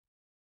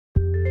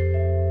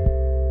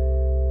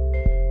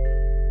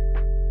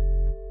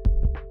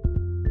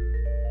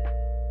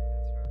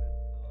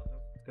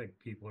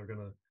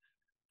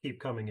keep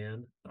coming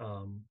in.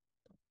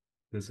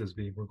 This is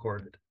being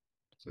recorded,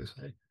 as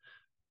I say.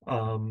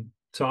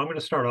 So I'm going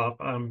to start off.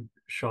 I'm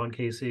Sean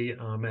Casey.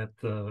 I'm at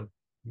the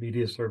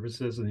Media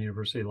Services in the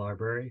University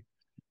Library.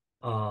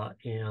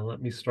 And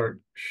let me start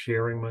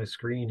sharing my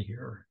screen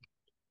here.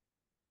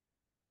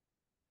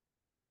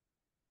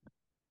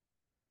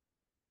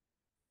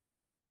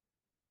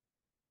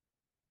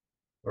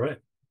 All right,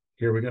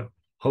 here we go.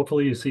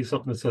 Hopefully you see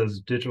something that says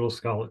digital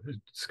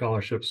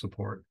scholarship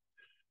support.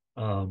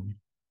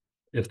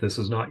 If this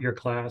is not your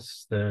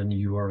class, then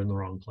you are in the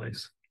wrong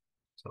place.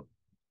 So,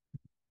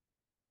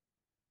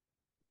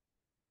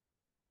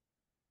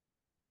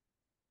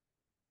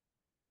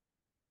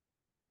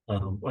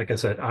 like I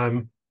said,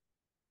 I'm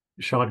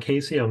Sean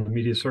Casey. I'm the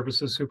media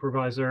services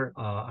supervisor.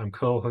 I'm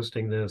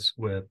co-hosting this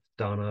with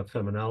Donna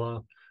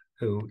Femenella,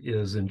 who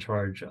is in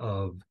charge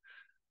of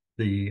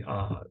the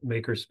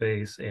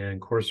Makerspace and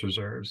course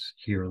reserves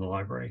here in the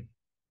library.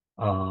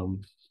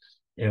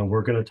 And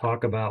we're going to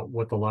talk about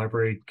what the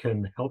library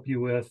can help you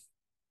with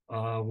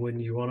when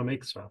you want to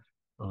make stuff,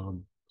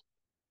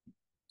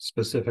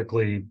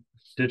 specifically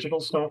digital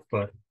stuff,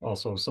 but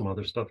also some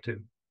other stuff too.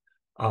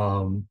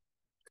 And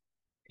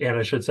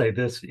I should say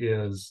this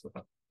is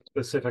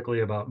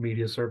specifically about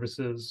media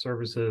services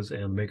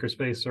and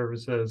makerspace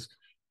services.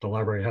 The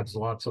library has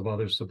lots of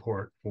other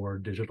support for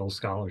digital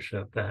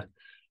scholarship that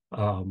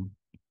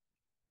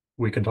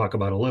we can talk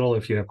about a little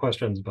if you have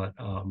questions, but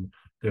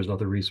there's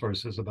other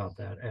resources about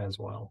that as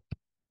well.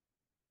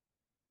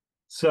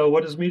 So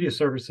what does media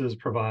services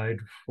provide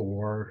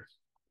for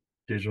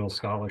digital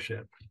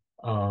scholarship?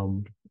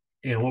 And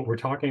what we're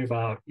talking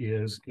about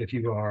is if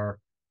you are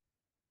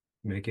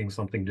making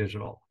something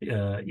digital.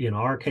 In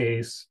our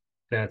case,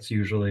 that's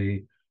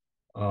usually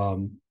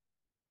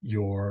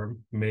you're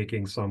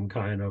making some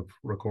kind of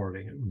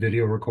recording,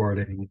 video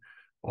recording,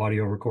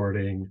 audio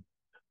recording.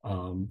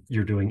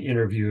 You're doing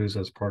interviews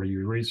as part of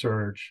your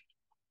research.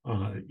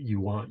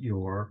 You want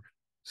your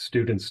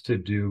students to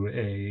do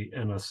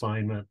an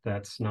assignment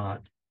that's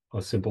not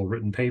a simple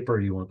written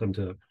paper. You want them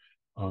to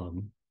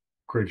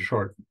create a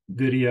short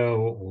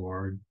video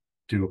or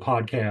do a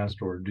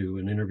podcast or do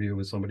an interview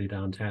with somebody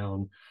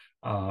downtown.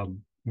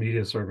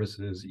 Media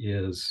services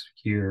is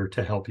here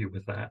to help you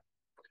with that.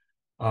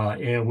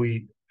 And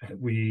we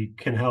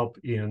can help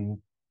in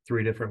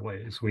three different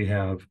ways. We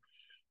have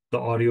the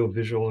audio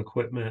visual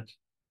equipment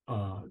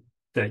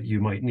that you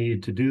might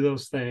need to do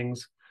those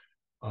things.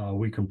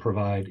 We can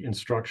provide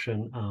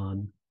instruction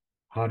on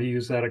how to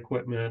use that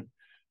equipment,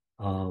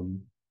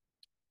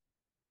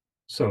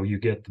 so you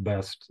get the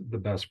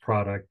best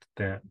product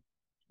that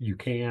you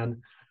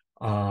can.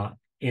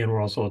 And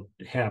we're also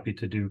happy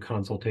to do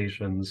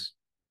consultations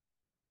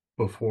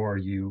before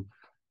you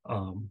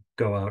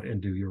go out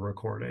and do your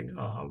recording.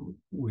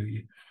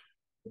 We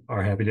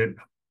are happy to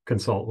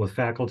consult with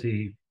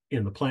faculty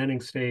in the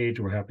planning stage.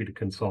 We're happy to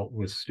consult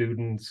with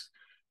students,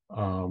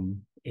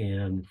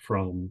 and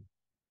from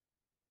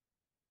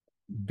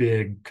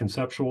big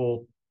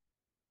conceptual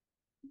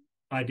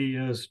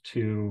ideas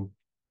to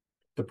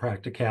the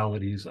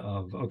practicalities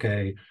of,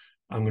 okay,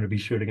 I'm going to be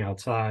shooting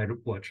outside.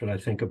 What should I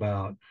think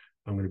about?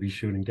 I'm going to be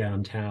shooting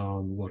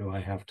downtown. What do I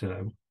have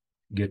to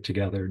get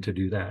together to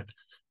do that?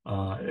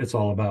 It's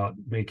all about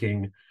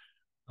making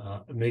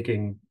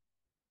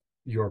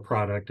your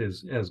product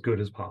as good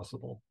as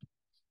possible.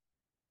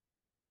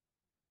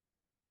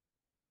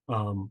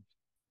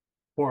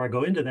 Before I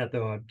go into that,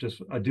 though,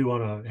 I do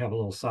want to have a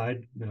little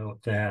side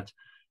note that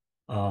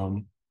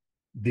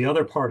the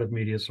other part of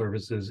media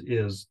services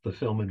is the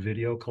film and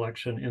video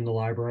collection in the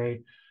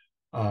library.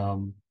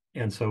 And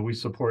so we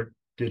support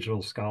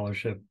digital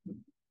scholarship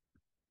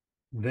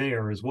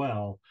there as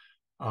well,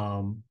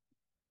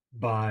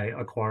 by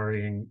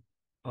acquiring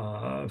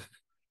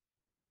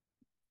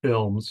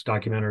films,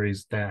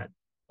 documentaries that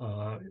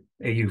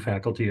AU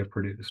faculty have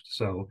produced.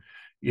 So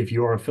if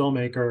you're a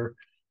filmmaker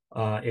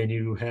and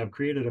you have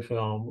created a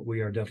film,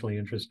 we are definitely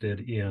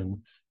interested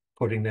in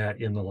putting that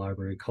in the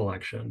library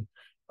collection.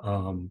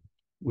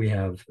 We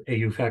have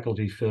AU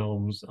faculty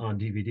films on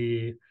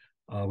DVD.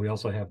 We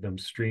also have them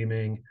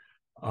streaming.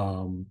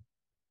 All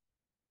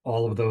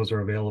of those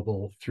are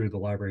available through the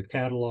library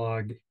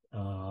catalog.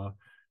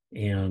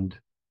 And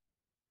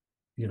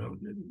you know,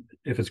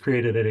 if it's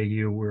created at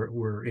AU,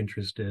 we're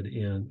interested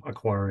in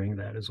acquiring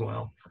that as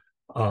well.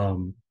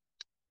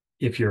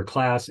 If your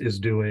class is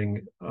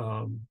doing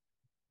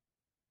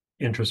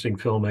interesting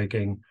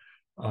filmmaking,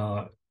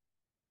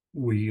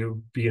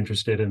 we'd be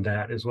interested in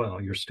that as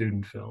well. Your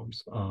student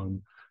films,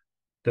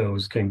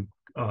 those can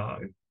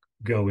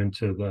go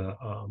into the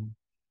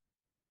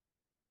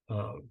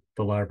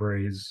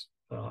library's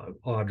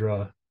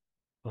AUDRA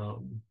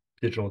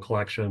digital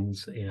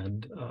collections,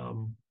 and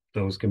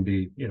those can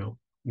be,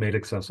 made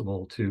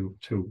accessible to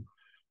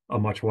a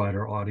much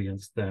wider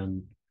audience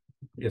than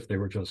if they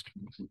were just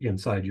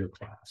inside your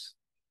class.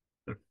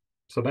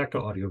 So back to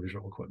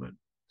audiovisual equipment.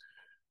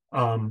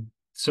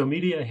 So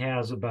media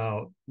has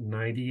about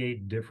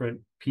 98 different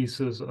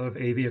pieces of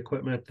AV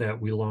equipment that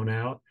we loan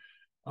out.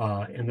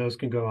 And those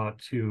can go out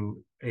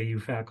to AU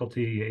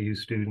faculty, AU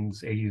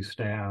students, AU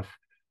staff,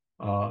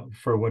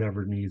 for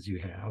whatever needs you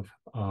have.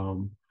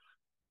 All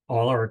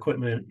our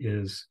equipment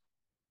is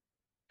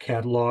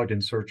cataloged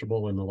and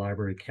searchable in the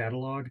library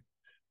catalog,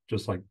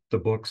 just like the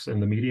books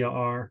and the media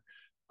are.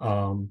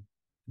 Um,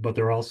 but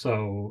they're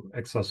also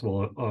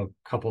accessible a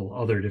couple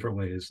other different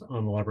ways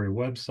on the library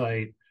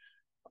website.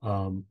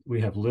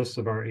 We have lists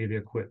of our AV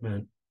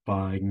equipment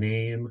by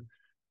name.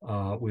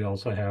 We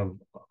also have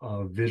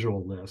a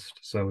visual list.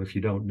 So if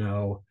you don't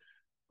know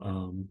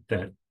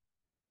that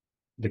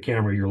the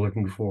camera you're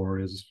looking for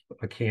is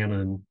a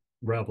Canon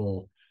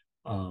Rebel,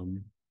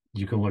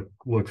 you can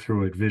look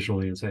through it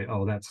visually and say,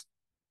 oh,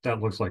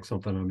 that looks like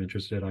something I'm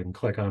interested in. I can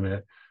click on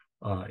it,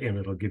 and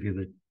it'll give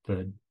you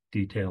the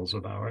details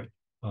about it.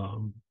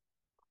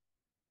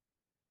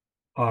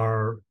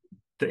 The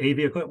AV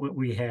equipment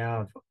we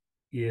have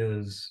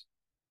is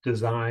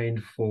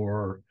designed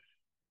for,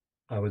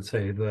 I would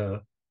say,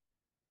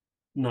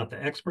 not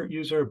the expert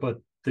user,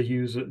 but the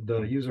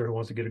user who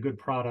wants to get a good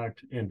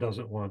product and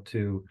doesn't want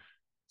to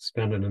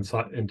spend an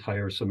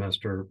entire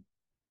semester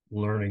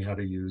learning how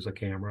to use a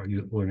camera,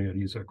 learning how to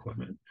use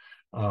equipment.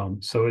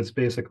 So it's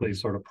basically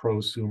sort of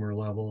prosumer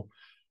level.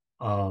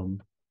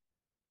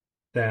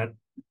 That,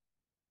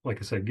 like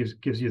I said,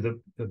 gives you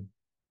the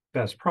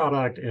best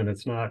product, and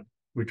it's not.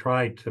 We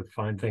try to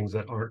find things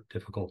that aren't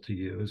difficult to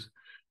use.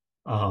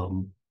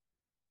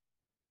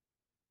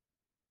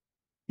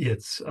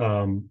 It's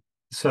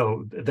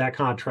So that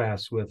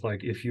contrasts with,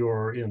 like, if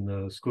you're in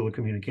the School of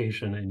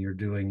Communication and you're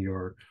doing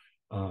your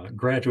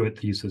graduate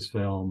thesis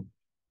film,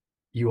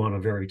 you want a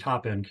very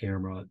top end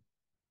camera.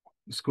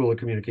 School of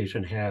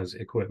Communication has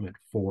equipment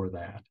for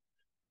that.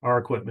 Our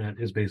equipment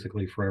is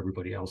basically for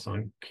everybody else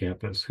on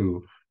campus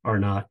who are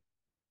not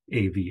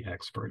AV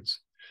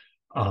experts.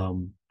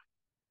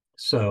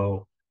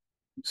 So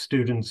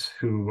students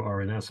who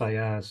are in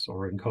SIS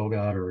or in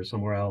COGOT or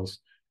somewhere else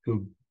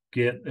who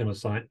get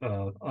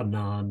a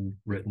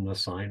non-written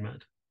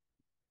assignment,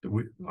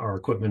 our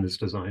equipment is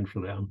designed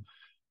for them.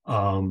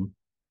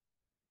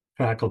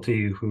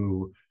 Faculty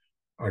who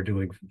are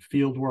doing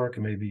field work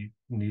and maybe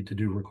need to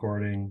do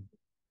recording,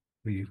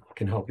 we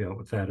can help you out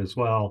with that as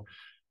well.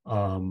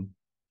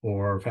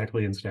 Or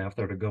faculty and staff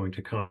that are going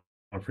to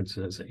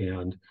conferences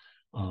and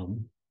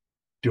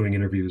doing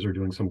interviews or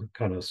doing some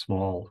kind of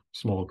small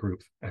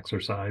group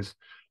exercise.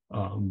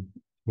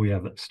 We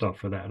have stuff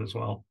for that as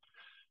well.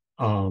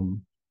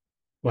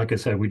 Like I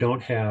said, we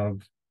don't have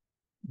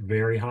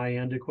very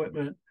high-end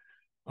equipment,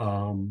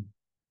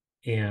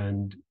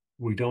 and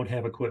we don't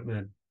have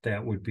equipment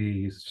that would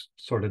be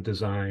sort of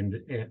designed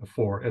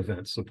for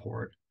event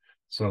support.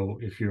 So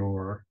if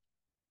you're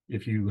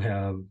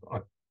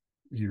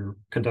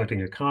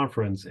conducting a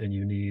conference and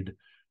you need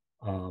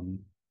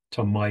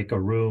to mic a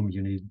room,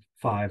 you need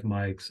 5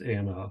 mics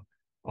and a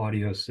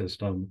audio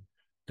system.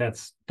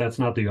 That's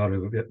not the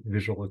audio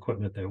visual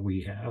equipment that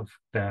we have.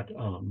 That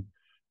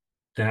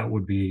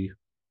would be,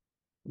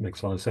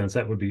 makes a lot of sense.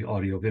 That would be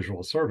Audio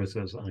Visual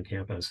Services on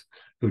campus,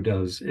 who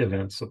does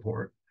event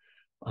support.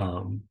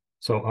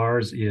 So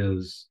ours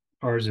is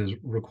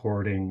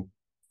recording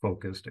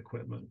focused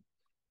equipment.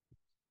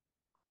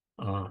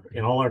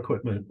 And all our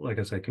equipment, like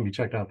I said, can be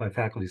checked out by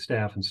faculty,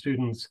 staff, and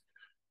students.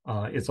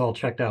 It's all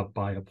checked out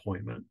by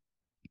appointment.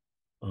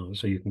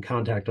 So you can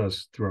contact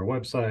us through our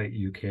website.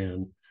 You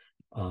can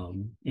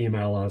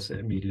email us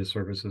at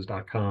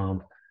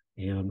mediaservices.com,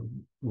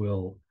 and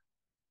we'll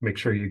make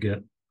sure you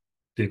get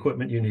the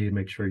equipment you need,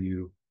 make sure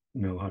you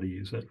know how to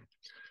use it,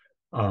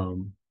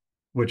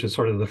 which is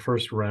sort of the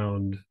first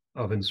round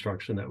of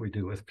instruction that we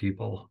do with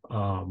people.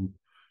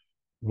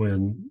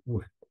 When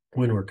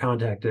we're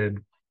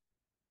contacted,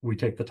 we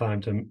take the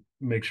time to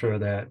make sure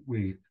that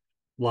we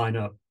line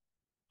up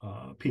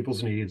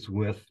people's needs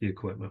with the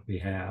equipment we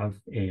have,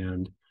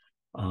 and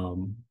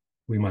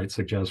we might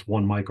suggest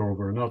one mic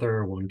over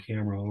another, one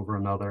camera over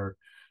another,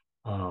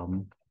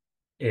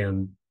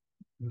 and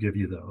give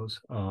you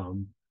those.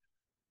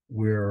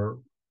 We're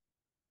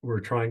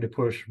trying to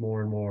push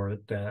more and more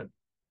that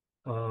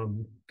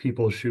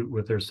people shoot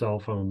with their cell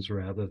phones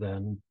rather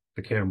than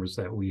the cameras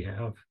that we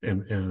have,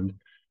 and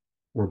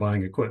we're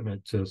buying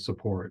equipment to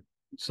support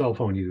cell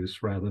phone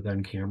use rather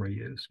than camera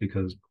use,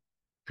 because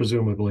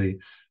presumably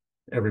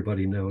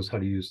everybody knows how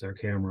to use their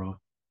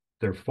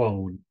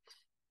phone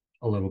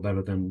a little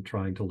better than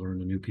trying to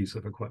learn a new piece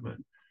of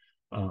equipment.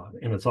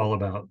 And it's all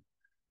about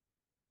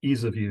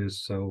ease of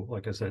use. So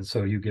like I said,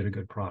 so you get a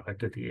good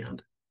product at the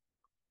end.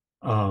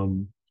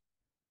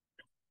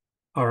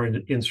 Our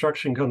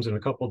instruction comes in a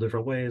couple of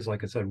different ways.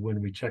 Like I said,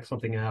 when we check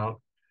something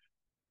out,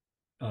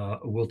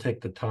 we'll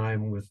take the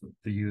time with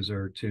the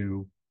user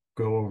to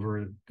go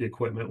over the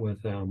equipment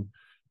with them,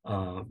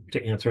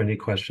 to answer any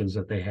questions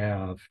that they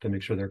have, to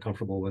make sure they're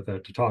comfortable with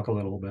it, to talk a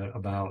little bit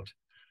about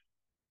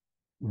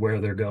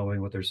where they're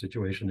going, what their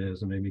situation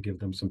is, and maybe give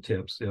them some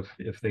tips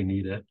if they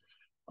need it.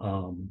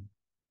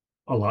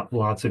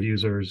 Lots of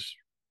users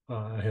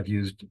have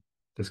used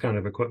this kind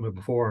of equipment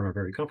before and are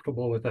very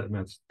comfortable with it,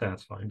 and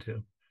that's fine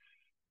too.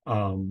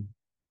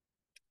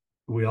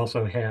 We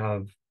also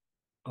have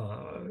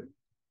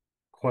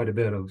quite a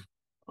bit of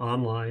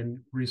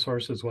online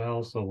resource as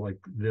well. So like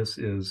this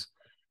is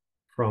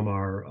from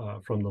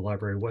from the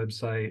library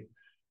website,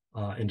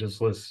 and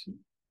just lists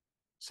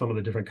some of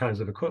the different kinds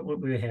of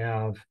equipment we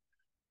have,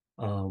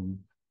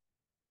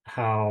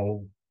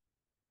 how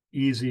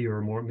easy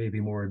or maybe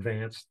more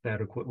advanced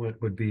that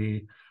equipment would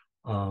be.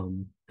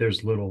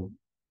 There's little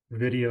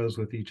videos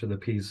with each of the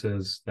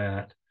pieces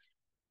that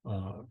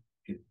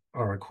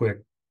are a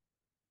quick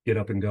get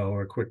up and go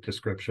or a quick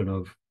description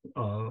of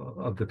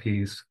the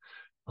piece.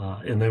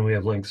 And then we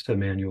have links to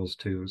manuals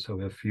too.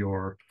 So if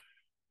you're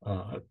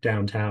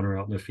downtown or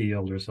out in the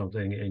field or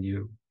something and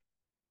you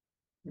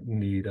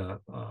need a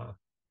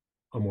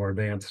more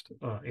advanced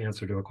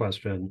answer to a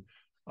question,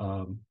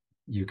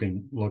 you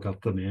can look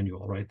up the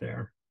manual right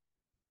there.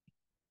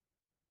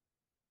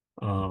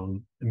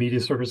 Media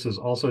Services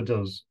also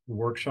does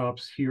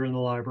workshops here in the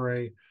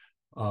library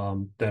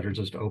that are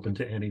just open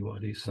to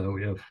anybody. So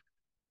if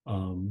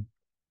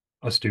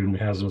a student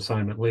has an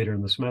assignment later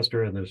in the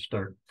semester and they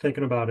start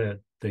thinking about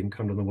it, they can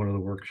come to one of the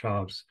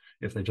workshops.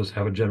 If they just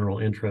have a general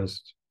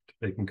interest,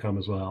 they can come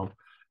as well.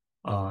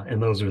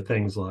 And those are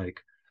things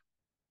like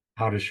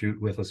how to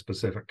shoot with a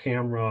specific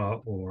camera,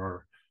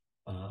 or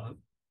how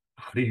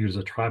to use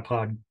a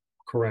tripod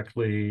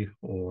correctly,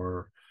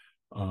 or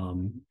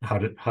how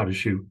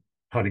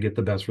to get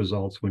the best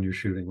results when you're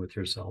shooting with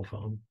your cell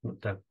phone,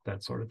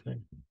 that sort of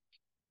thing.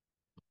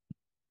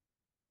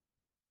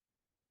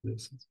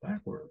 This is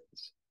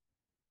backwards.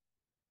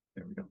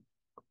 There we go.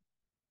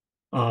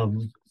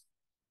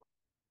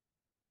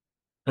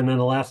 And then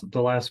the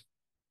last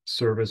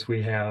service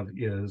we have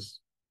is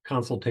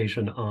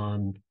consultation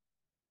on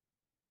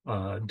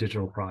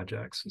digital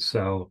projects.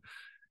 So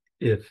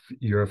if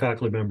you're a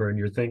faculty member and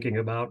you're thinking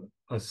about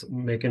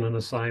making an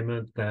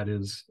assignment that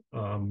is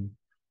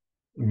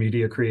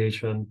media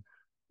creation,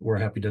 we're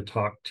happy to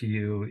talk to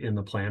you in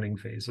the planning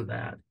phase of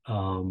that.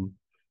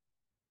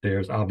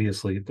 There's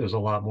a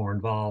lot more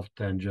involved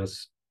than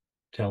just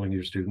telling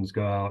your students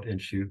go out and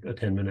shoot a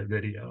 10-minute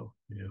video.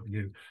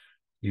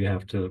 You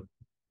have to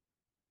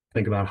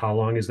think about how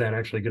long is that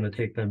actually going to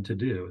take them to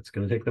do. It's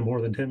going to take them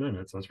more than 10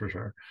 minutes, that's for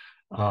sure.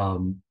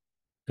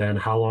 Then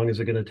how long is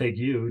it going to take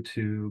you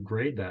to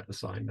grade that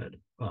assignment?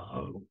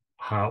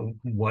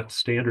 What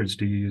standards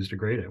do you use to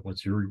grade it?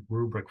 What's your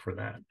rubric for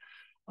that?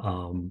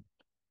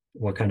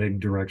 What kind of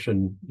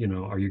direction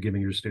are you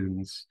giving your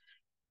students?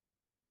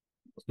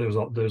 There's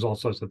all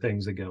sorts of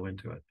things that go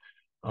into it.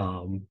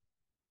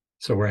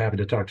 So we're happy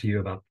to talk to you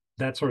about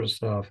that sort of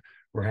stuff.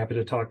 We're happy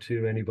to talk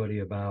to anybody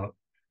about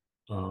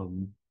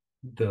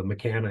the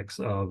mechanics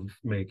of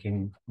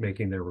making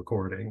their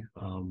recording.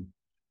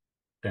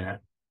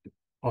 That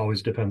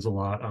always depends a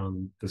lot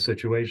on the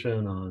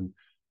situation, on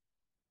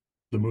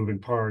the moving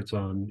parts,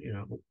 on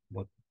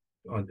what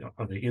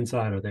are they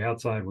inside, are they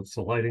outside, what's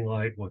the lighting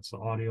like, what's the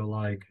audio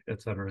like,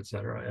 et cetera, et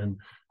cetera. And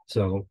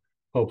so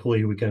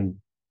hopefully we can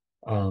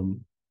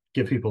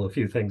give people a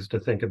few things to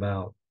think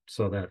about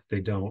so that they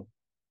don't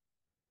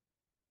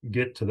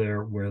get to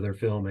where they're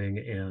filming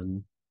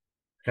and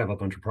have a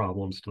bunch of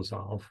problems to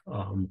solve.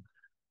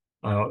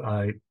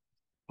 I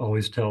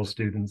always tell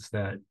students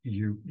that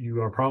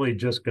you are probably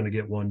just going to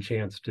get one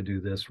chance to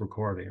do this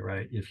recording,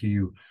 right? If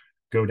you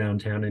go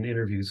downtown and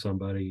interview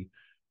somebody,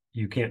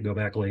 you can't go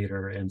back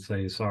later and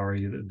say,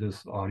 sorry,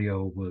 this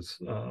audio was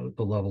the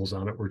levels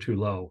on it were too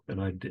low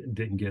and I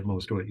didn't get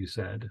most of what you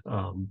said.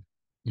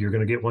 You're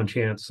going to get one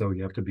chance, so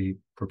you have to be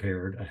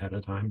prepared ahead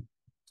of time.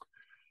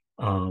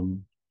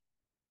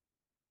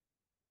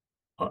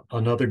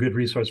 Another good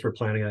resource for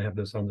planning, I have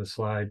this on this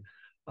slide.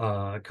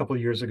 A couple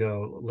of years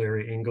ago,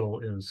 Larry Engel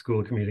in School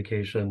of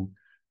Communication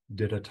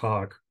did a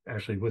talk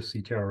actually with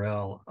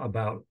CTRL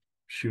about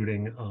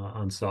shooting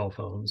on cell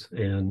phones.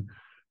 And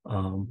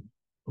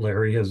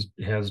Larry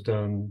has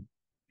done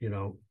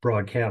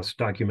broadcast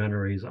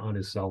documentaries on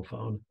his cell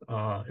phone.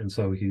 And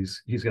so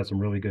he's got some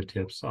really good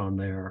tips on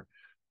there.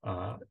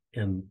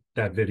 And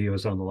that video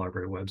is on the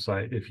library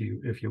website if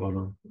you want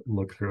to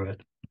look through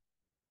it.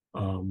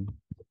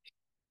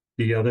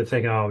 The other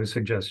thing I always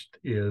suggest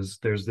is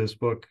there's this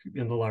book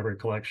in the library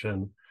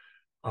collection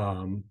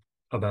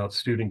about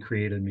student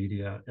created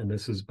media. And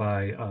this is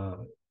by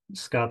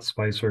Scott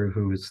Spicer,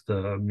 who is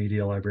the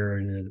media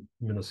librarian in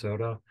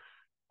Minnesota.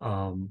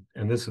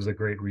 And this is a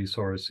great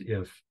resource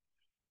if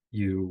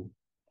you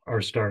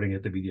are starting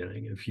at the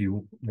beginning. If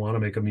you want to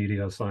make a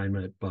media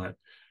assignment, but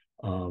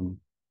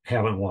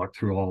haven't walked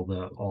through all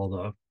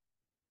the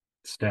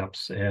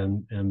steps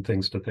and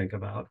things to think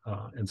about.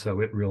 And so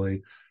it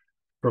really,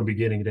 from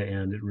beginning to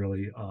end, it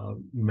really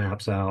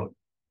maps out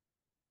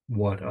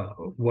what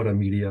a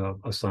media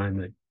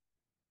assignment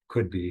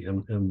could be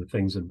and the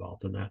things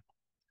involved in that.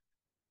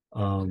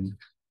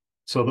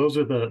 So those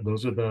are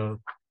the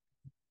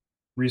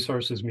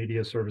resources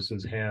Media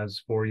Services has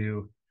for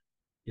you.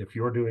 If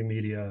you're doing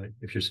media,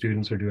 if your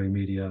students are doing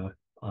media,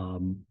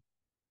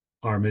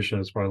 our mission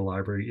as part of the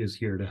library is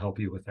here to help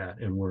you with that,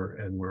 and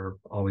we're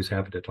always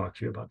happy to talk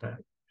to you about that.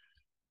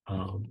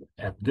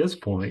 at this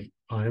point,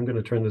 I'm going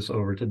to turn this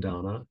over to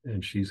Donna,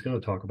 and she's going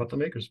to talk about the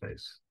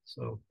Makerspace.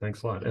 So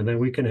thanks a lot. And then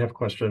we can have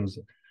questions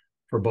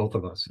for both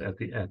of us at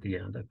the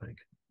end, I think.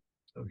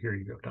 So here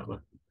you go,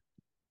 Donna.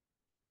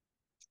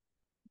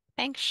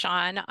 Thanks,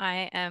 Sean.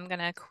 I am going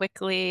to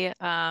quickly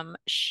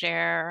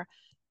share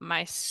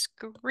my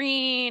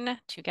screen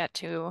to get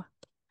to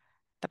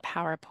the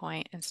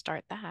PowerPoint and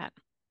start that.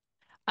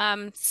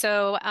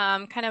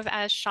 Kind of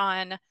as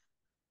Sean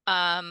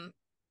um,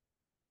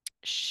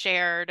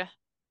 shared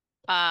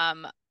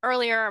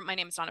earlier, my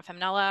name is Donna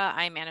Femenella.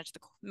 I manage the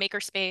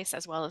Makerspace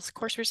as well as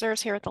course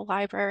reserves here at the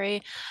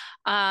library.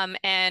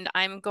 And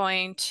I'm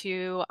going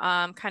to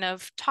kind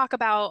of talk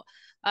about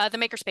the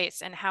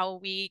Makerspace and how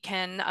we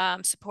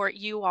can support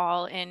you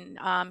all in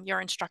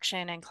your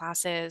instruction and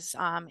classes,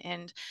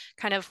 and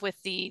kind of with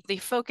the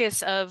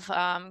focus of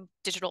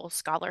digital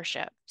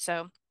scholarship.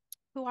 So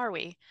who are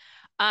we?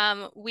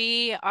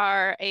 We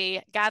are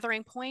a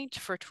gathering point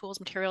for tools,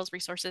 materials,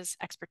 resources,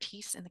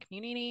 expertise in the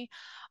community.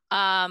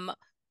 Um,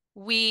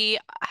 we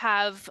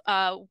have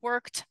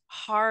worked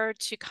hard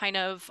to kind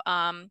of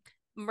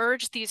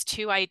merge these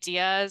two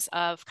ideas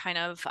of kind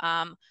of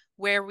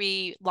where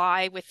we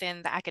lie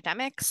within the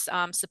academics,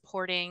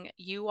 supporting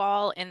you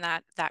all in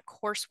that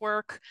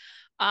coursework,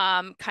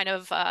 kind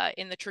of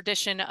in the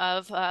tradition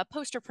of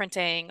poster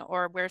printing,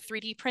 or where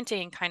 3D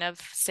printing kind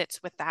of sits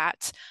with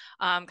that,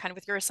 kind of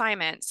with your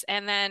assignments.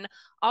 And then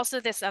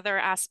also this other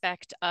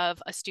aspect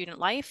of a student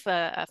life,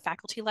 a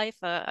faculty life,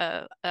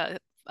 a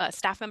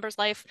staff member's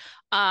life,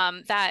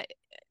 that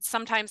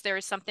sometimes there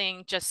is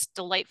something just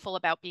delightful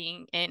about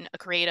being in a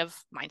creative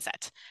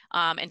mindset,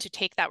 and to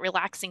take that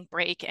relaxing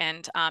break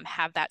and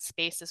have that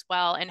space as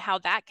well, and how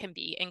that can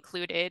be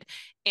included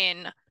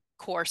in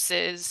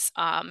courses,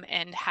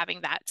 and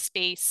having that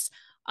space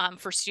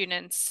for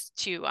students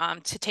to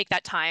take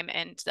that time,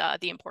 and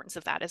the importance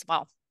of that as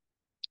well.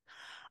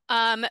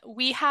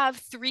 We have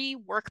 3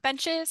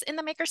 workbenches in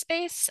the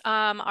Makerspace.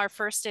 Our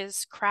first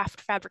is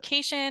craft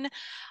fabrication,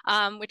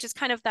 which is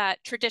kind of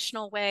that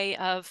traditional way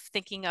of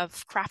thinking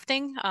of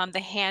crafting. The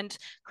hand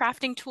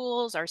crafting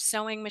tools, our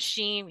sewing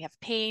machine, we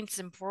have paints,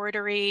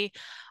 embroidery.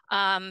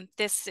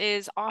 This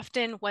is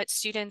often what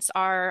students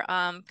are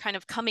kind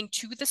of coming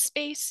to the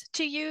space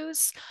to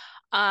use.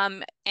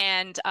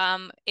 It's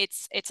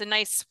a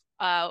nice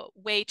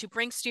way to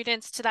bring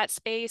students to that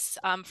space,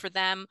 for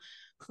them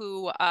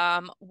who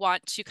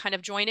want to kind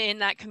of join in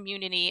that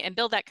community and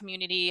build that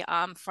community,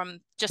 from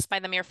just by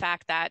the mere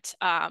fact that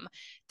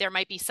there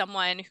might be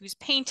someone who's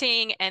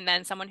painting and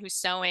then someone who's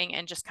sewing,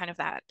 and just kind of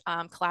that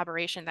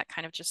collaboration that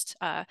kind of just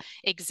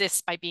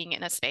exists by being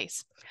in a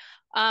space.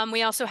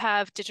 We also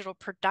have digital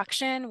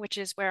production, which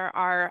is where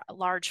our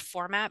large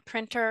format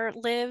printer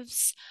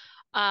lives.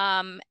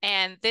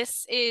 And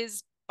this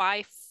is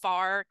by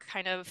far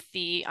kind of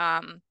the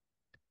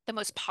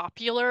most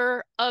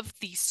popular of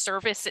the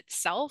service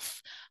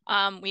itself.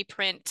 We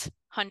print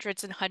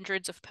hundreds and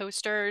hundreds of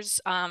posters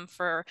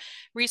for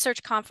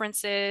research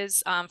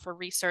conferences, for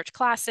research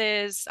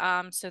classes.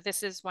 So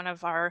this is one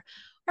of our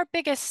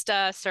biggest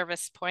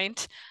service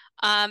point.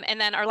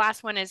 And then our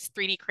last one is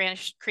 3D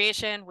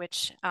creation,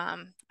 which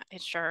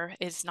it sure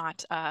is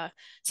not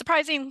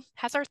surprising,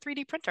 has our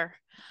 3D printer.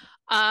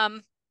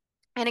 And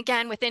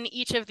again, within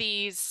each of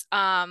these,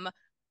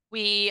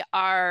 we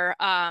are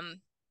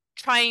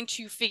trying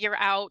to figure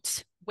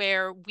out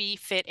where we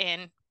fit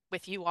in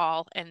with you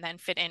all, and then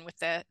fit in with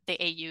the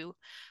AU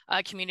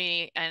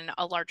community and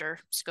a larger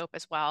scope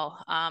as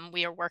well.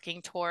 We are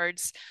working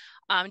towards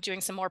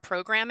doing some more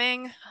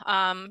programming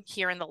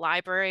here in the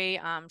library.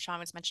 Sean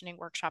was mentioning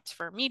workshops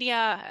for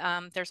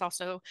media. There's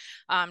also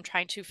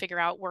trying to figure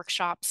out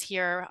workshops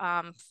here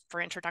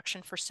for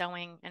introduction for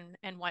sewing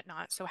and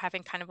whatnot. So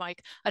having kind of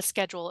like a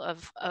schedule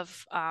of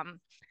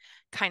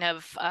kind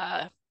of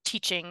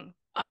teaching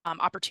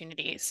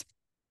opportunities.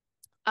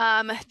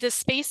 The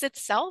space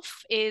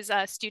itself is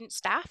student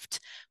staffed.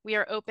 We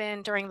are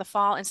open during the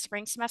fall and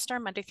spring semester,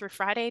 Monday through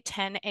Friday,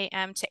 10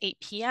 a.m. to 8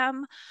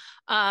 p.m.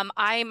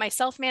 I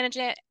myself manage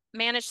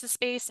the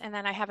space, and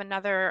then I have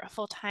another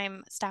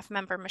full-time staff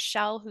member,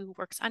 Michelle, who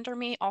works under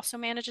me, also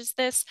manages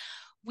this.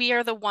 We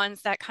are the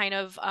ones that kind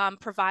of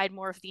provide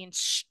more of the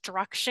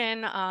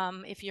instruction.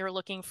 If you're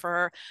looking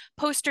for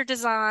poster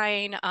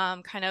design,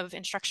 kind of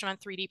instruction on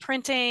 3D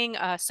printing,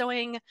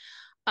 sewing,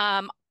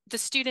 the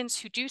students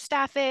who do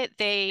staff it,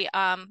 they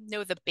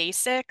know the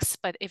basics,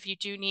 but if you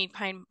do need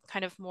kind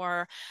of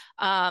more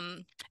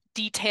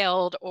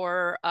detailed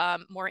or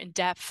more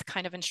in-depth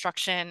kind of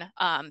instruction,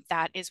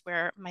 that is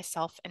where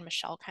myself and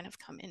Michelle kind of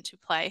come into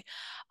play.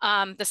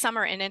 The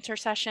summer and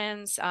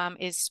intersessions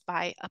is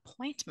by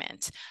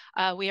appointment.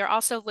 We are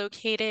also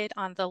located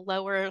on the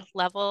lower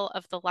level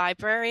of the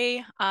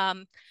library.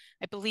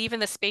 I believe in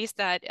the space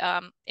that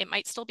it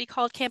might still be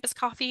called Campus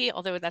Coffee,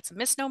 although that's a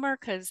misnomer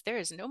because there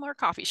is no more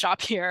coffee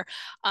shop here.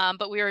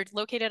 But we are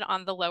located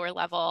on the lower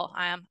level.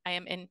 I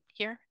am in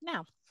here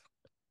now.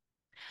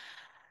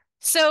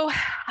 So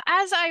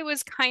as I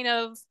was kind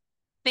of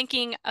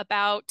thinking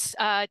about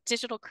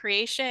digital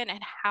creation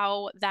and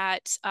how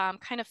that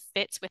kind of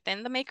fits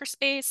within the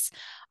makerspace.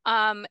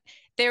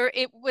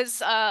 It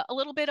was a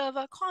little bit of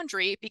a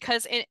quandary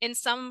because in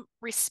some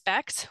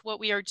respect, what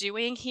we are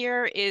doing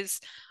here is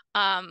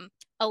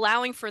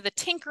allowing for the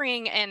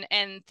tinkering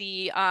and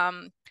the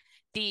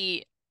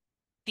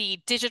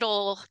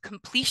digital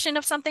completion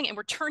of something, and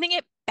we're turning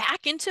it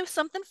back into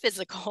something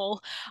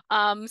physical.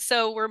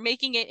 So we're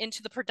making it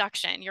into the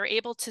production. You're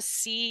able to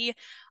see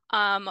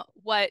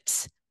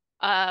what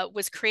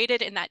was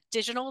created in that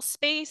digital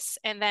space,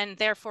 and then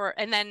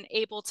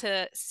able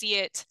to see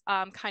it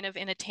kind of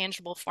in a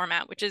tangible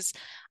format, which is,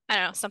 I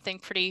don't know, something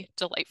pretty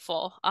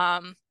delightful.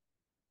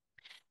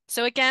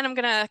 So again, I'm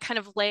gonna kind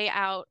of lay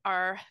out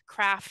our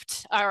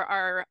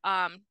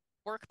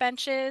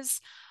workbenches,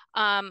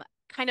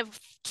 kind of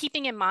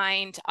keeping in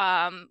mind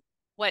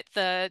what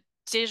the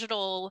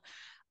digital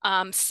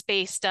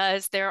space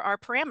does. There are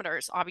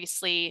parameters,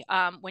 obviously,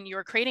 when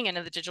you're creating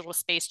into the digital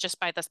space just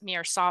by the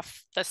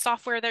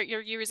software that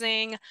you're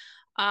using,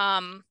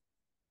 um,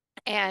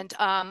 and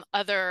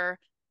other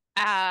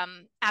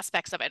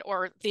aspects of it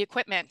or the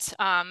equipment.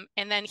 And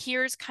then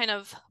here's kind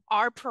of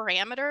our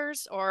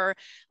parameters or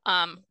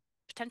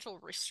potential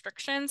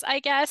restrictions, I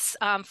guess,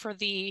 for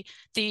the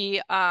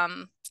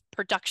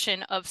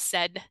production of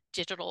said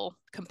digital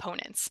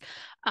components.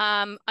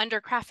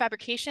 Under craft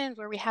fabrication,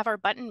 where we have our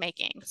button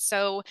making.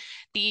 So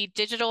the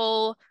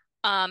digital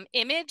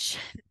image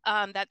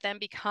that then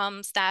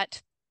becomes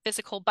that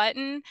physical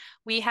button.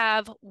 We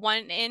have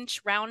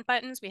 1-inch round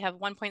buttons, we have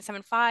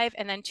 1.75,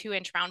 and then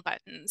 2-inch round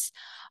buttons.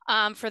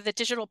 For the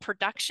digital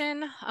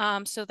production,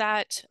 so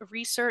that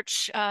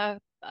research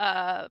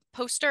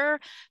poster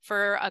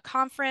for a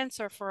conference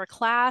or for a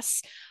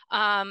class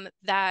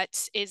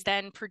that is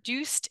then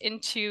produced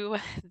into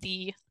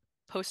the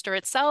poster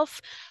itself,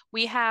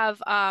 we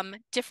have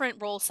different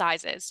roll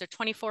sizes, so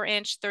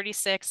 24-inch,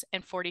 36,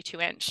 and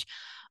 42-inch.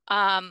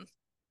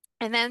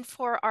 And then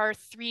for our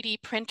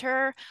 3D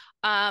printer,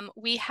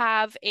 we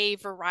have a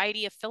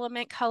variety of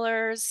filament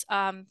colors.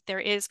 There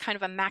is kind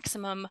of a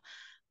maximum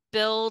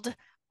build,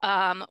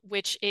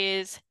 which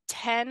is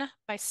 10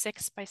 by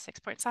 6 by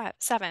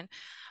 6.7.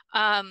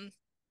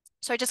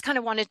 So I just kind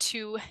of wanted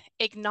to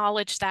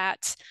acknowledge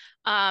that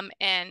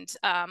and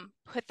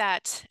put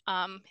that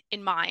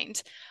in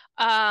mind.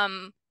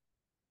 I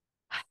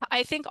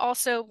think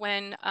also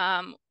when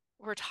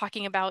we're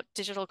talking about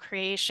digital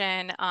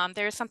creation,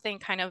 there's something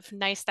kind of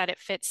nice that it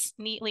fits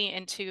neatly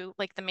into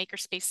like the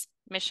Makerspace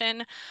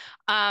mission,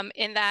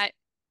 in that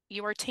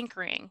you are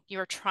tinkering,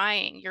 you're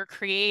trying, you're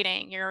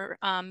creating, you're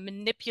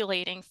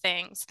manipulating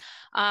things,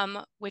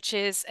 which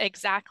is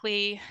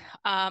exactly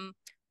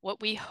what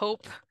we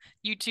hope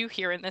you do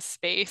here in this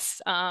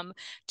space,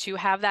 to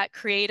have that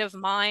creative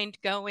mind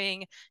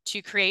going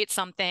to create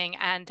something.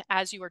 And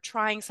as you are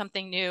trying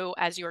something new,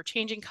 as you are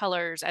changing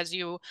colors, as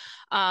you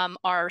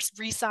are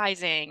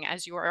resizing,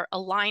 as you are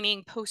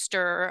aligning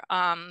poster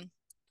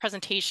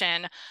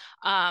presentation,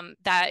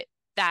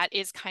 that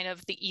is kind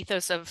of the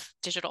ethos of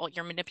digital.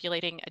 You're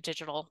manipulating the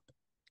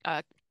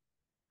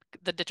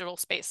digital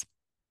space.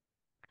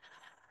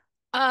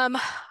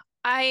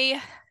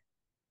 I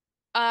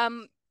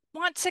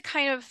want to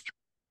kind of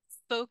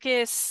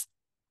focus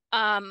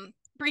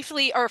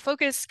briefly, or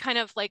focus kind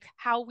of like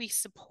how we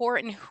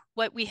support and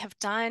what we have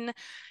done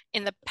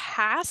in the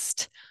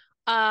past.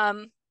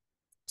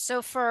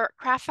 So for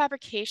craft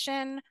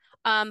fabrication,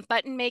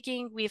 button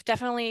making, we've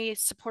definitely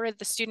supported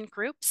the student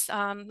groups.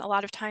 A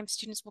lot of times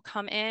students will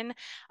come in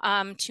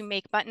to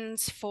make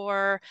buttons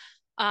for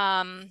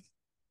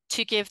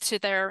to give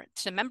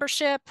to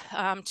membership,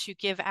 to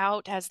give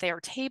out as they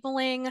are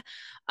tabling.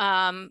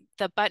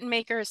 The button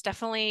maker is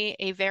definitely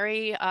a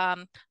very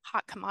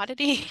hot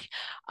commodity.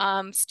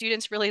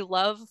 Students really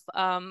love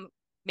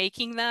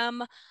making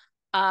them.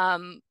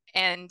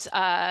 And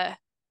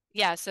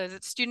yeah, so the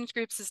student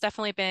groups has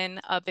definitely been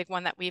a big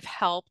one that we've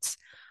helped.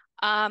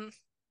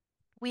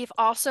 We've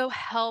also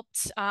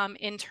helped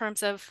in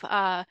terms of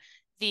a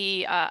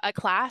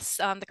class,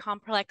 the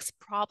complex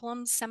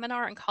problems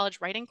seminar and college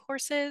writing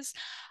courses.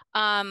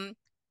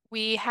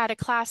 We had a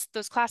class,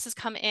 those classes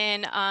come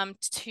in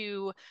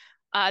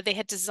they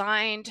had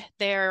designed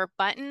their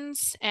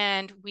buttons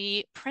and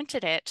we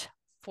printed it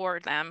for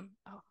them.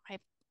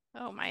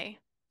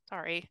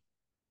 Sorry,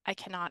 I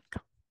cannot,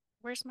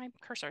 where's my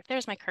cursor?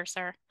 There's my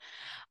cursor.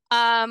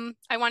 I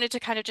wanted to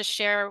kind of just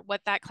share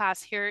what that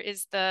class here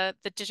is, the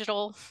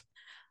digital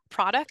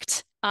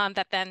product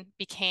that then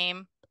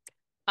became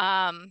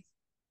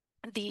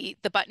the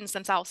buttons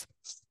themselves.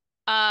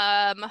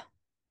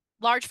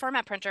 Large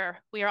format printer.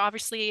 We are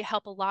obviously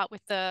help a lot with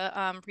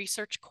the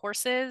research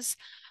courses,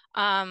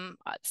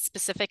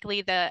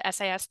 specifically the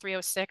SAS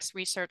 306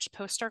 Research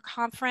Poster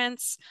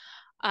Conference.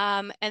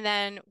 And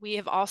then we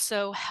have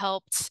also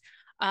helped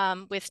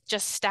with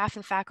just staff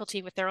and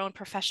faculty with their own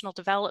professional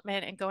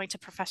development and going to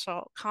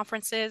professional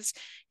conferences.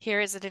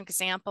 Here is an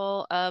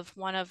example of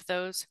one of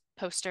those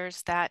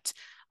posters that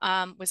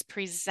was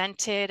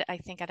presented, I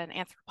think, at an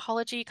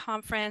anthropology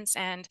conference,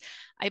 and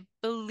I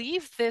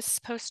believe this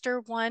poster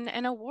won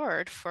an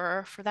award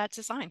for that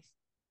design.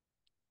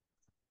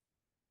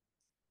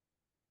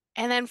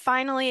 And then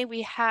finally,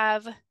 we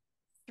have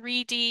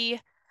 3D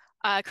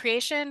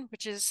creation,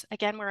 which is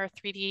again where our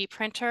 3D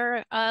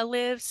printer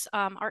lives,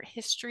 art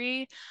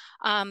history,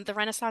 the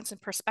Renaissance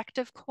and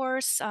Perspective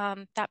course.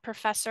 That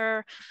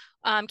professor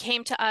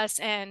came to us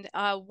and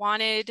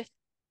wanted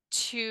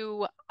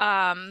to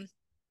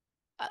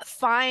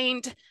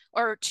find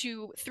or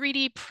to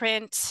 3D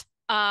print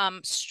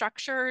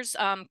structures,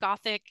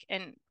 Gothic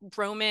and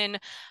Roman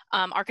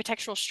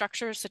architectural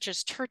structures such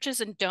as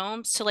churches and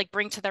domes to like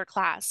bring to their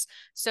class.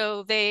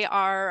 So they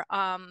are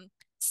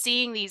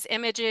seeing these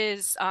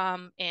images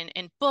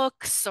in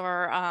books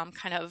or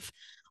kind of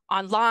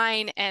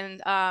online, and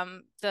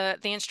the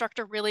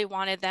instructor really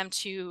wanted them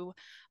to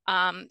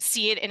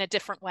see it in a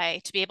different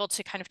way, to be able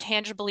to kind of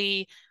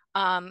tangibly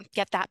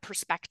get that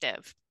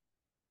perspective.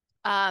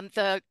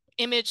 The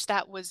image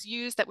that was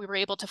used that we were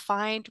able to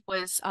find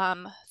was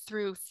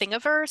through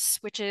Thingiverse,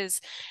 which is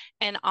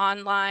an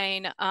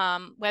online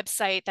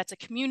website that's a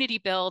community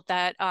build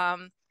that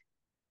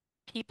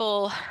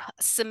people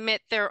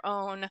submit their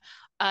own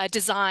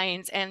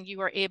designs, and you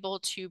are able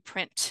to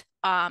print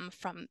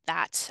from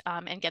that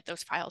and get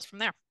those files from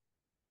there.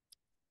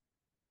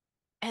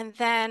 And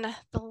then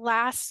the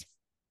last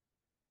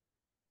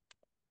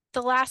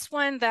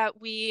one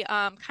that we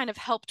kind of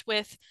helped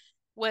with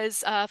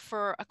was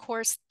for a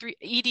course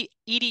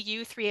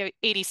EDU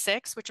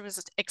 386, which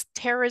was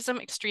terrorism,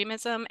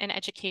 extremism, and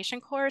education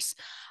course.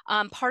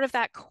 Part of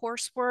that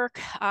coursework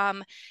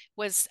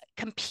was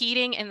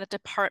competing in the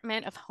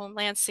Department of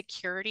Homeland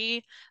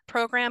Security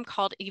program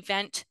called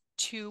Event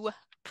to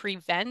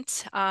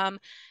Prevent. And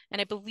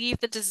I believe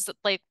that this is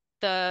like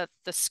the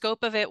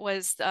scope of it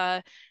was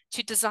to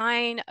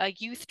design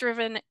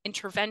youth-driven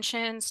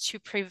interventions to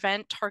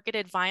prevent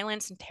targeted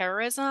violence and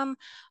terrorism.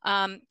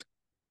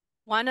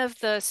 One of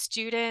the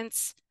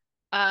students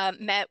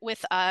met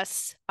with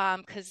us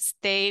because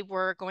they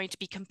were going to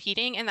be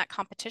competing in that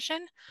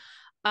competition.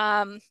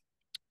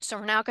 So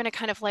we're now going to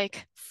kind of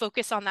like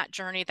focus on that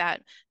journey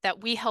that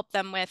we helped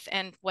them with,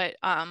 and what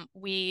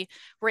we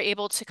were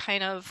able to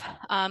kind of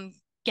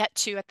get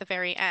to at the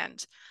very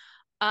end.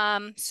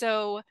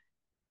 So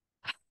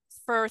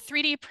for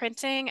 3D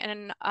printing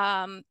and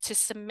to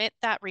submit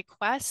that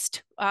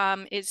request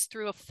is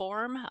through a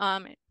form.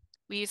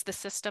 We use the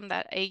system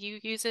that AU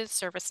uses,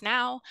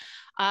 ServiceNow.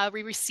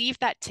 We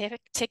received that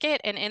ticket,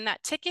 and in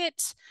that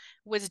ticket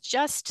was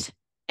just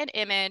an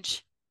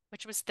image,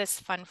 which was this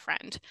fun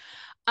friend.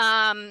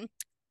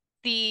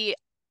 The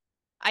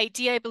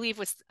idea, I believe,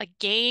 was a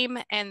game,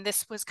 and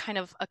this was kind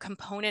of a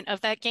component of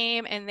that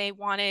game, and they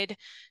wanted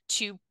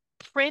to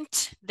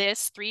print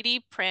this,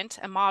 3D print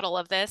a model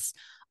of this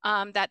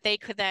that they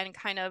could then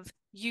kind of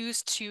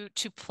use to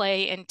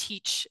play and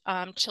teach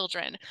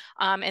children,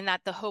 and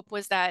that the hope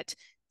was that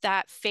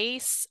that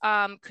face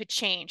could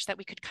change, that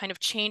we could kind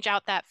of change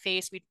out that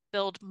face. We'd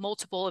build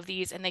multiple of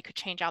these, and they could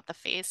change out the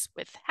face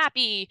with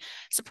happy,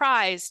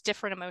 surprise,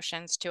 different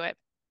emotions to it.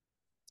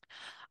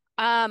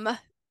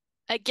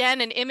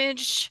 Again, an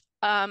image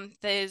that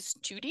is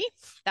 2D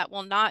that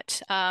will not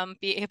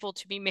be able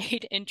to be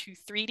made into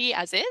 3D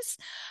as is.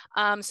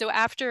 So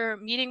after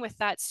meeting with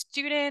that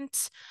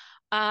student,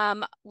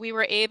 we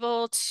were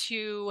able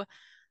to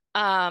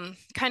kind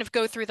of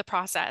go through the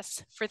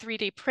process for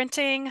 3D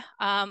printing.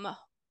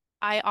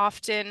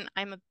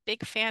 I'm a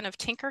big fan of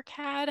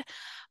Tinkercad,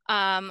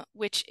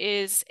 which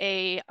is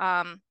a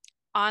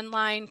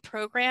online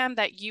program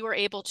that you are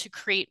able to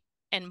create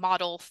and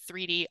model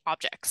 3D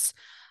objects.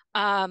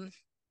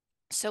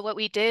 So what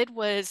we did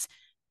was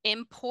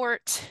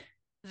import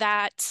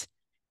that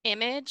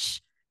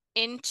image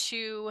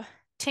into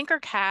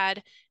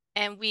Tinkercad,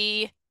 and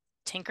we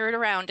tinkered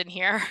around in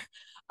here.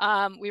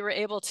 We were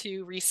able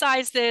to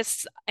resize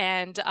this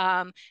and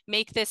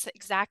make this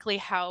exactly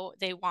how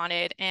they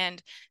wanted,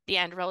 and the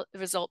end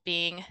result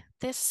being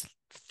this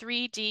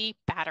 3D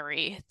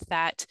battery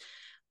that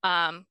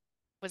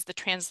was the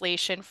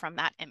translation from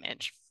that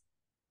image.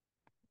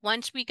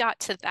 Once we got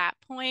to that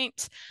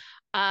point,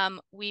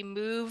 we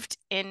moved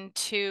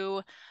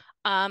into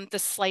the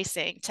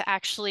slicing to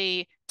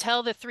actually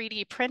tell the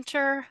 3D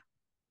printer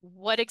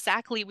what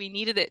exactly we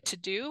needed it to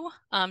do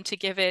to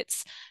give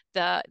it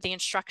the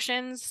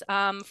instructions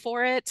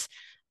for it.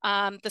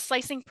 The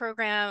slicing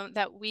program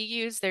that we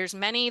use, there's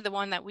many. The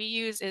one that we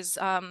use is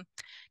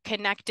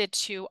connected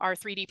to our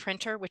 3D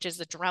printer, which is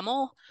the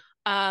Dremel.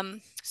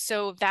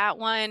 So that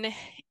one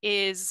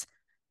is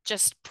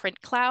just Print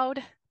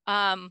Cloud.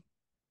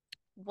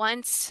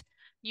 Once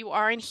you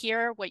are in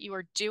here, what you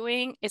are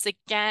doing is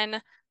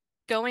again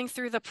going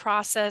through the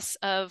process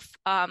of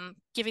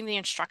giving the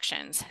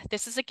instructions.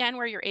 This is again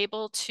where you're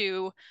able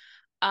to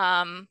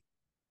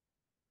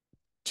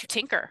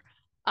tinker.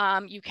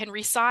 You can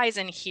resize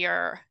in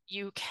here.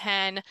 You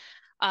can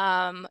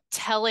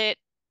tell it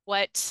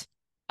what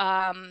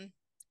the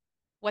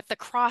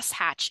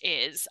crosshatch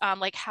is,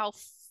 like how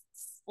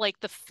like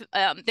the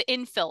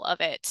infill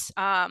of it.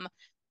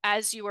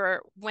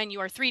 When you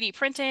are 3D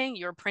printing,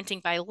 you're printing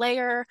by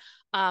layer.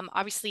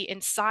 Obviously,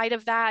 inside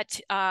of that,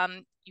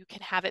 you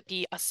can have it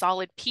be a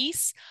solid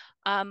piece.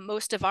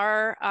 Most of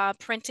our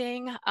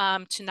printing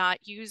to not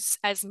use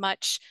as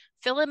much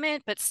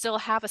filament, but still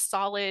have a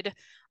solid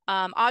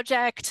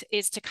object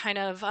is to kind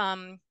of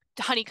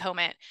to honeycomb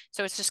it.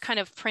 So it's just kind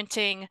of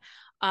printing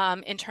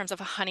in terms of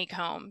a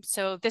honeycomb.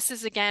 So this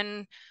is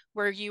again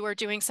where you are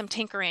doing some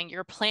tinkering.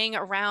 You're playing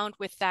around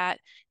with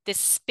this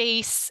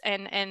space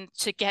and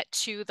to get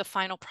to the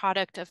final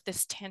product of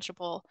this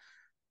tangible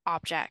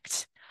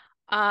object.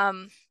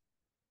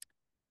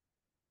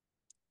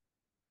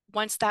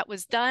 Once that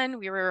was done,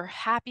 we were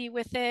happy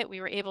with it. We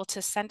were able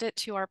to send it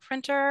to our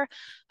printer,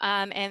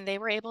 and they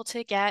were able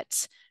to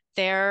get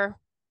their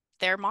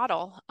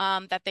model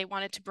that they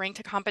wanted to bring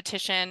to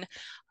competition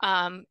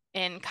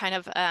in kind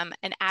of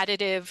an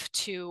additive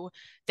to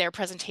their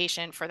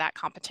presentation for that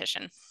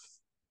competition.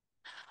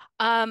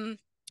 I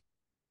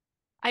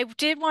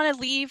did want to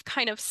leave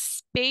kind of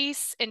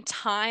space and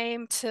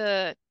time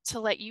to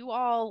let you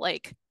all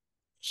like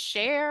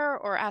share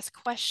or ask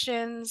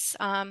questions.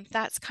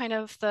 That's kind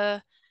of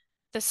the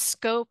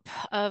scope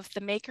of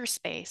the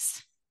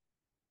makerspace.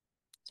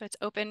 So it's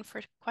open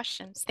for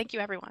questions. Thank you,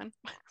 everyone.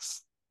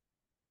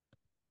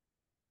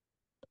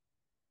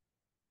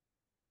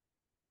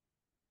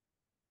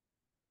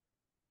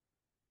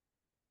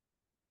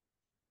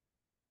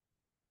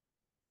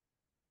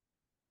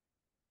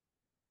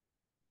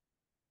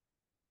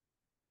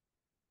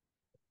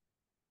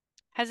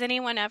 Has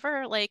anyone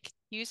ever like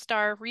used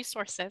our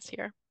resources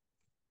here?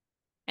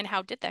 And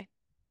how did they?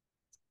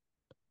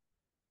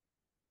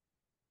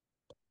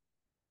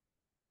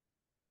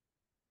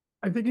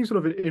 I'm thinking sort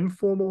of an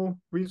informal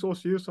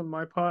resource use on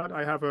my part.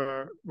 I have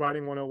a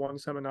Writing 101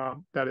 seminar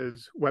that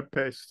is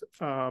web-based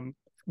and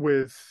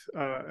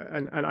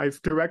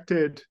I've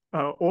directed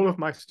all of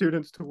my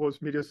students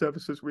towards media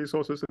services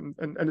resources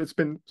and it's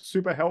been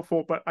super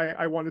helpful, but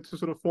I wanted to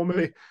sort of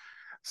formally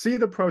see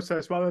the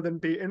process rather than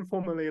be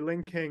informally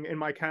linking in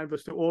my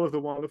Canvas to all of the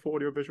wonderful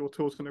audiovisual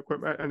tools and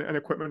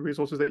equipment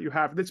resources that you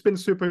have. It's been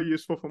super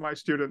useful for my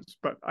students,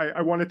 but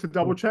I wanted to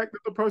double check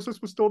that the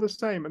process was still the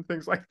same and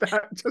things like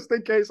that, just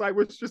in case I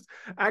was just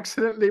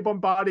accidentally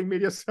bombarding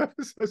media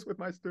services with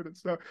my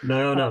students. So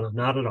no,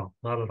 not at all.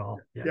 Not at all.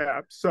 Yeah.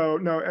 Yeah. So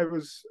no, it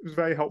was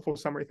very helpful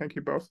summary. Thank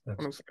you both. That's...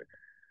 honestly.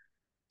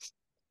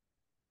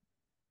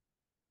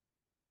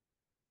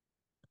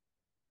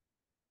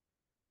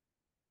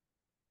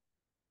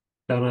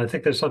 Donna, I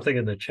think there's something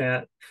in the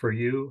chat for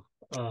you.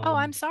 Oh,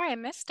 I'm sorry, I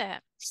missed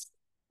it.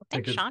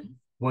 Thanks, Sean.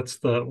 What's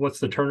the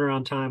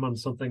turnaround time on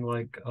something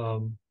like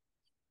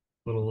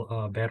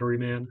little battery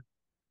man?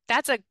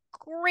 That's a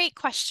great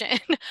question.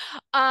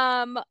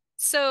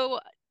 So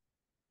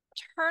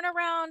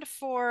turnaround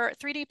for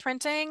 3D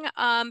printing,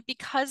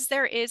 because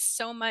there is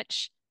so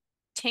much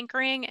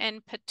tinkering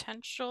and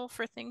potential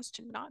for things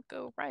to not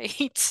go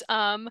right.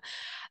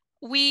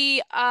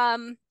 We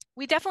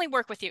definitely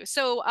work with you.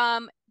 So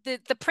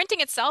the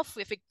printing itself,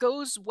 if it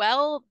goes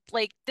well,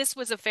 like this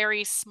was a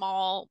very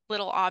small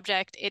little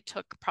object, it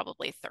took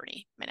probably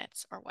 30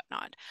 minutes or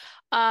whatnot.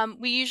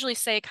 We usually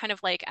say kind of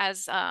like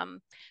as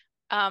on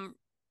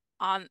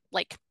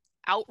like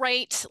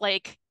outright,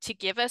 like to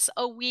give us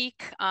a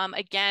week,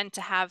 again,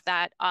 to have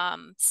that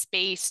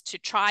space to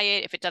try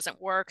it if it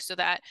doesn't work so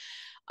that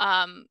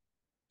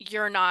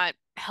you're not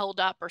held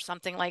up or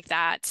something like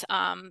that.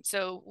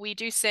 So we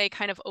do say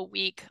kind of a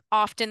week.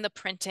 Often the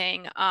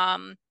printing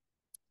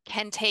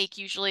can take,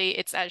 usually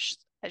it's as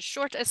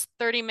short as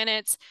 30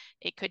 minutes.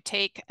 It could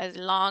take as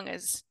long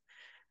as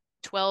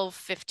 12,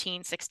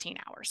 15, 16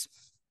 hours.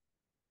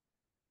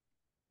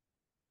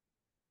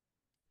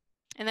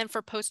 And then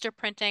for poster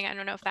printing, I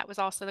don't know if that was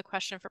also the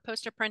question for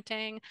poster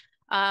printing.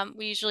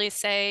 We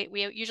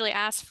usually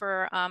ask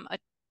for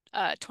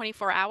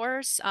 24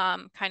 hours,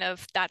 kind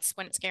of that's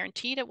when it's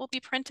guaranteed it will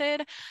be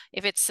printed.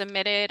 If it's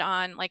submitted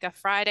on like a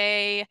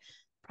Friday,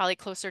 probably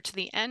closer to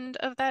the end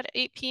of that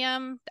 8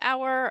 p.m.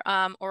 hour,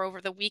 or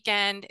over the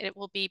weekend, it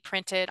will be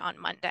printed on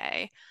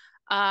Monday.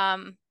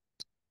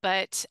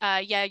 But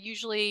yeah,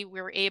 usually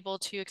we're able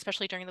to,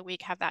 especially during the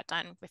week, have that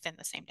done within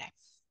the same day.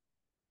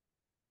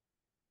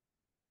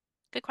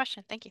 Good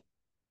question. Thank you.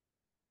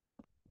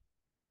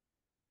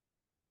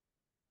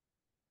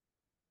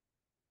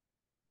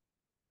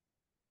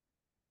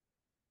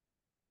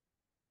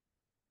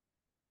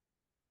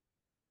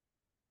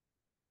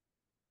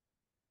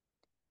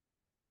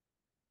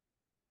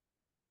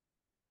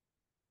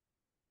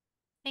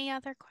 Any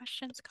other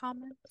questions,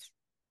 comments?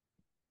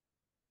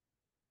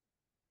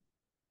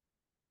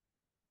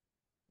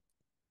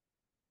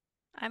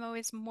 I'm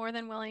always more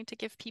than willing to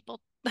give people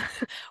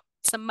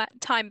some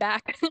time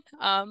back.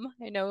 I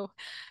know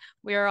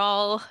we're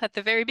all at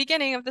the very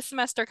beginning of the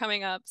semester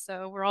coming up,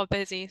 so we're all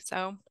busy.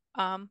 So,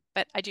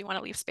 but I do want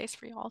to leave space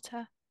for you all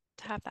to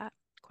have that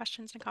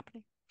questions and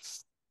company.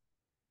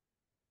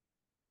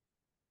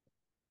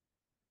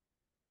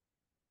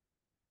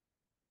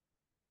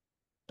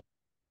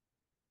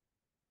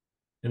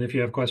 And if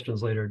you have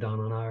questions later,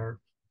 Donna and I are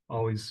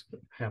always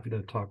happy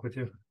to talk with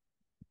you.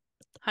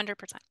 100%.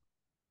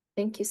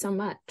 Thank you so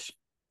much.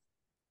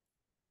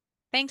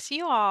 Thanks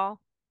you all.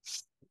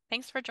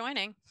 Thanks for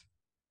joining.